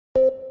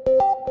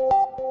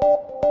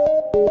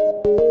Welcome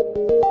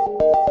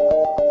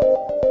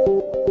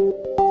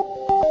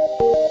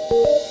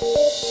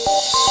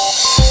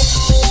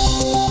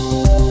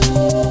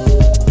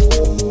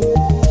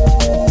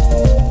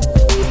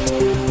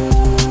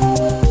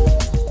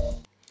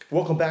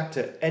back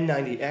to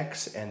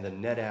N90X and the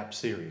NetApp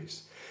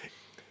series.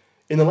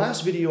 In the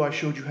last video, I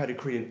showed you how to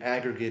create an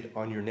aggregate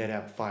on your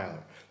NetApp filer.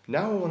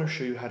 Now I want to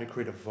show you how to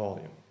create a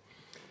volume.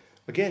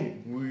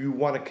 Again, you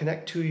want to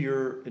connect to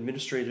your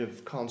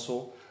administrative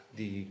console,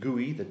 the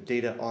GUI, the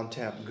Data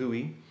OnTap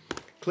GUI.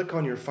 Click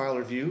on your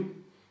filer view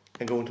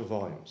and go into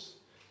volumes.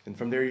 And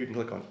from there you can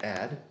click on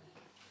Add,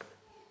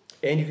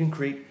 and you can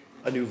create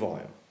a new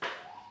volume.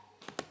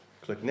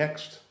 Click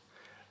Next.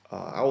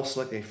 I will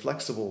select a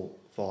flexible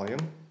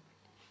volume.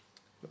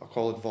 I'll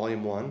call it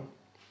Volume 1,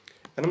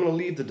 and I'm going to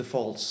leave the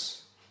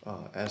defaults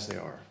as they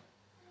are.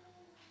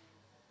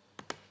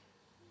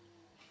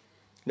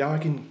 Now I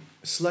can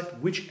select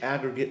which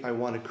aggregate I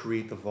want to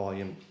create the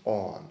volume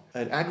on.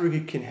 An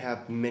aggregate can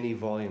have many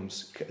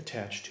volumes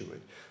attached to it.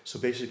 So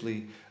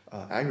basically,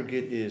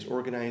 aggregate is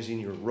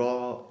organizing your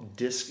raw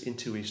disk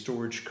into a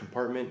storage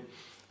compartment.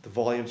 The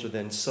volumes are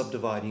then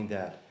subdividing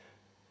that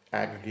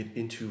aggregate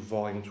into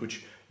volumes,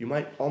 which you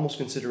might almost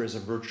consider as a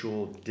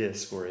virtual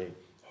disk or a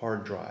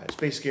hard drive.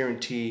 Space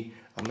guarantee,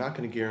 I'm not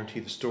going to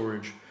guarantee the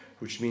storage,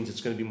 which means it's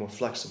going to be more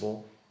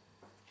flexible.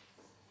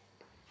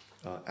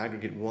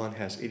 Aggregate 1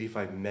 has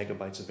 85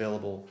 megabytes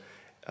available,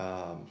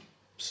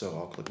 so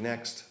I'll click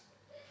Next.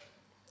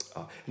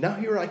 Now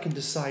here I can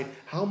decide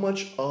how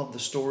much of the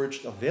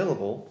storage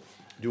available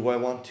do I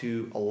want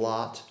to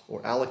allot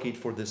or allocate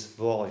for this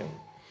volume.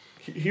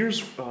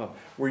 Here's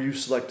where you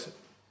select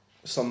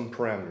some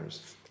parameters.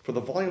 For the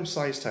volume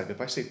size type,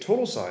 if I say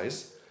total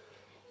size,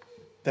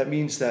 that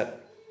means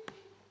that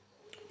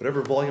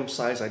whatever volume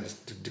size I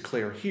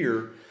declare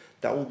here,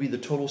 that will be the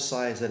total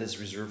size that is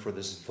reserved for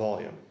this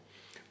volume.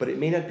 But it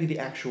may not be the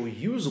actual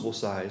usable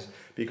size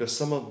because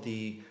some of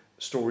the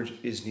storage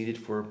is needed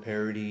for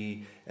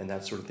parity and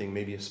that sort of thing,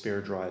 maybe a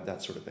spare drive,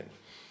 that sort of thing.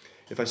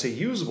 If I say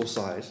usable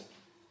size,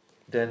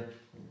 then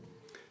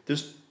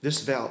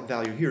this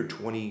value here,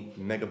 20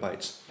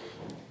 megabytes,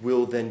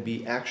 will then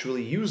be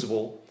actually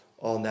usable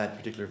on that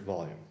particular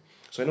volume.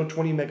 So I know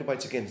 20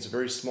 megabytes, again, it's a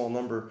very small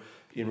number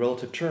in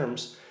relative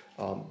terms.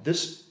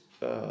 This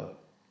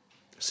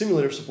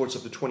simulator supports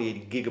up to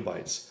 28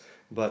 gigabytes,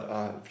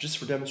 but just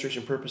for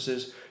demonstration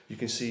purposes, you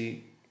can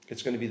see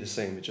it's going to be the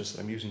same. It's just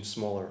that I'm using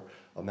smaller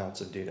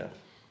amounts of data.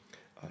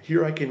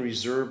 Here I can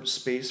reserve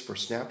space for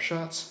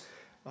snapshots.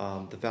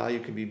 The value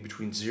can be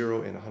between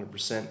 0 and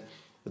 100%.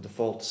 The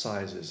default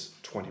size is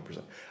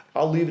 20%.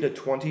 I'll leave it at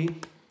 20,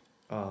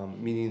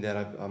 meaning that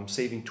I'm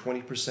saving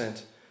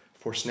 20%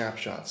 for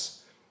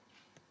snapshots.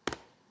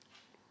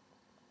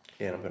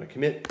 And I'm going to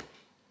commit.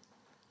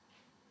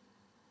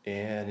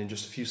 And in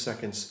just a few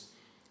seconds,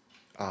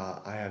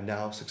 I have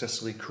now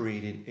successfully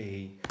created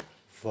a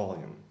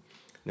volume.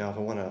 Now, if I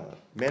want to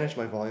manage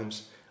my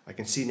volumes, I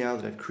can see now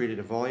that I've created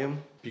a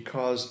volume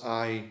because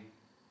I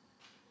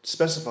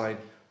specified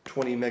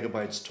 20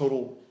 megabytes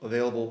total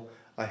available.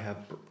 I have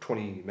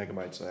 20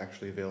 megabytes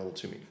actually available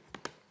to me.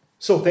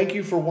 So thank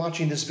you for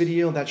watching this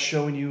video. That's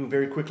showing you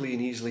very quickly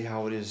and easily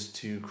how it is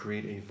to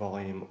create a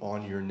volume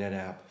on your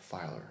NetApp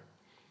filer.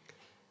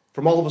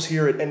 From all of us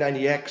here at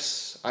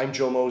N90X, I'm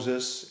Joe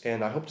Moses,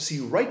 and I hope to see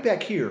you right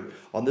back here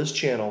on this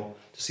channel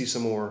to see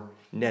some more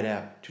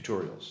NetApp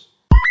tutorials.